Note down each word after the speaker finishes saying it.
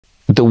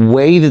the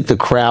way that the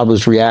crowd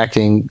was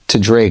reacting to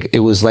Drake, it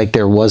was like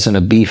there wasn't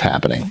a beef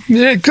happening.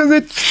 Yeah, cause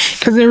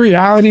in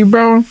reality,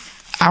 bro,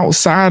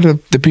 outside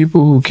of the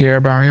people who care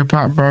about hip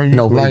hop, bro,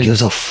 nobody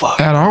gives a fuck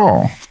at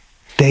all.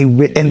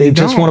 They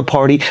just want to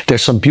party.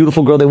 There's some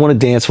beautiful girl they want to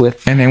dance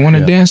with, and they want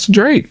to dance to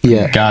Drake.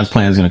 Yeah, God's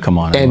plan is gonna come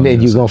on, and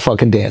then you're gonna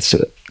fucking dance to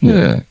it.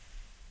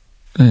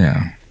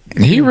 Yeah.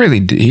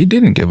 He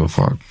didn't give a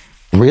fuck.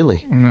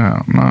 Really?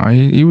 No.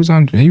 He was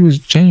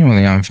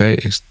genuinely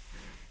unfazed.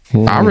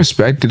 I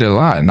respected it a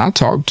lot, and I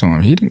talked to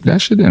him.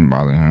 That shit didn't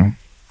bother him.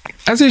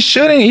 As it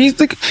shouldn't. He's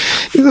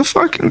a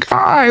fucking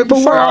guy. But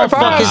if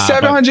I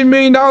had $700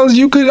 million,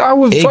 I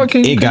would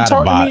fucking. It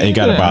gotta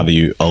bother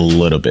you a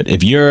little bit.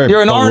 If you're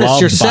an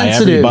artist, you're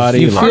sensitive.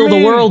 You feel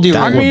the world.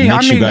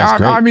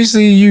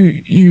 Obviously,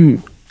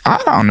 you. I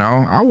don't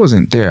know. I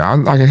wasn't there.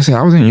 Like I said,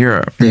 I was in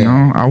Europe. You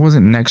know, I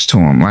wasn't next to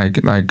him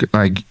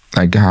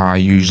like how I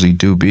usually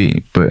do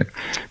be. But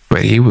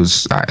he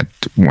was. I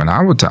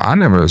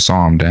never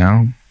saw him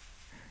down.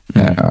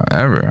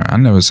 Ever. I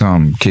never saw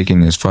him kicking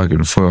his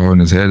fucking foot, holding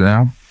his head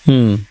down.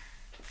 You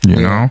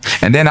know?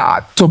 And then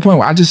to a point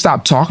where I just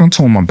stopped talking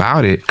to him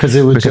about it because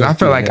I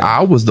felt like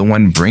I was the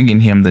one bringing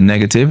him the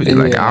negativity.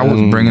 Like I was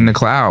bringing the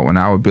cloud when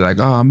I would be like,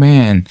 oh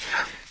man,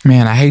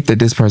 I hate that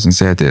this person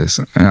said this.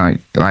 And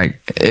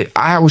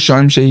I was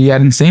showing him shit he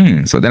hadn't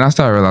seen. So then I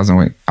started realizing,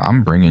 wait,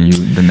 I'm bringing you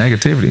the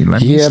negativity.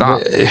 Let me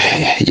stop.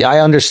 I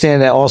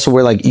understand that also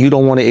where like you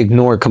don't want to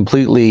ignore it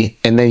completely,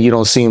 and then you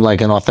don't seem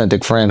like an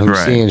authentic friend who's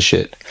seeing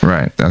shit.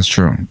 Right, that's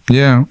true.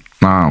 Yeah.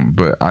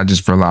 But I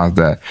just realized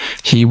that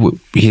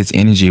his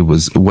energy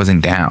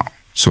wasn't down.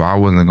 So I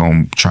wasn't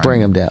gonna try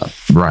bring him down.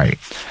 Right.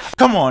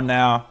 Come on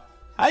now.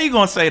 How you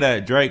gonna say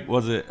that Drake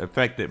wasn't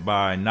affected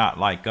by Not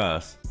Like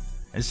Us?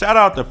 And shout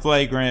out to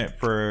Flagrant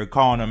for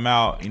calling him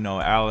out, you know,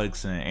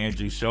 Alex and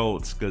Andrew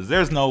Schulz, because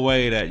there's no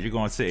way that you're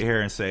going to sit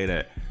here and say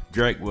that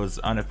Drake was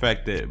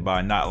unaffected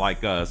by Not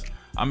Like Us.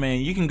 I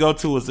mean, you can go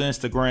to his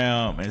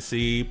Instagram and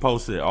see he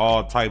posted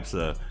all types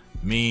of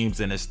memes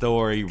in his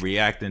story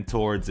reacting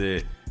towards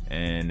it.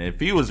 And if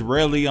he was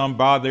really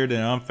unbothered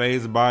and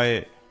unfazed by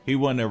it, he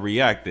wouldn't have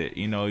reacted.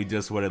 You know, he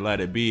just would have let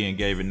it be and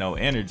gave it no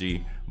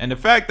energy. And the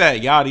fact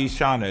that Yachty's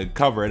trying to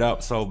cover it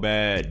up so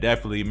bad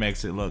definitely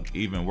makes it look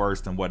even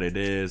worse than what it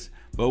is.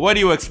 But what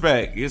do you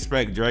expect? You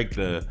expect Drake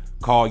to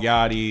call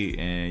Yachty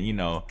and, you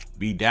know,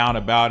 be down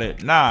about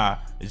it? Nah,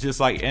 it's just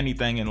like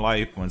anything in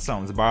life. When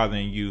something's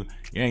bothering you,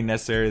 you ain't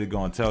necessarily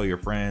going to tell your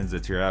friends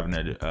that you're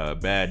having a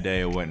bad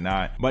day or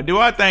whatnot. But do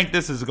I think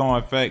this is going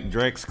to affect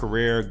Drake's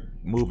career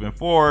moving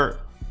forward?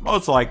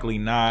 Most likely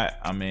not.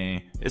 I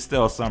mean, it's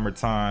still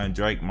summertime.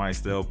 Drake might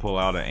still pull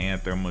out an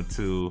anthem or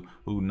two.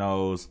 Who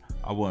knows?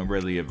 I wouldn't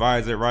really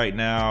advise it right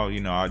now.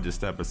 You know, I'll just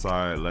step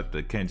aside, let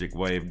the Kendrick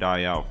wave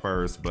die out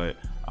first. But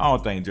I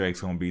don't think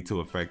Drake's going to be too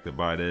affected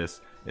by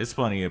this. It's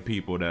plenty of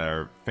people that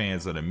are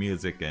fans of the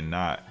music and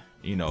not,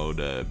 you know,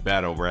 the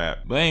battle rap.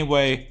 But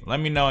anyway,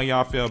 let me know how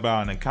y'all feel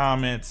about it in the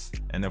comments.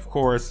 And of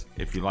course,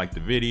 if you like the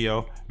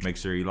video, make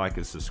sure you like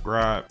and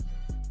subscribe.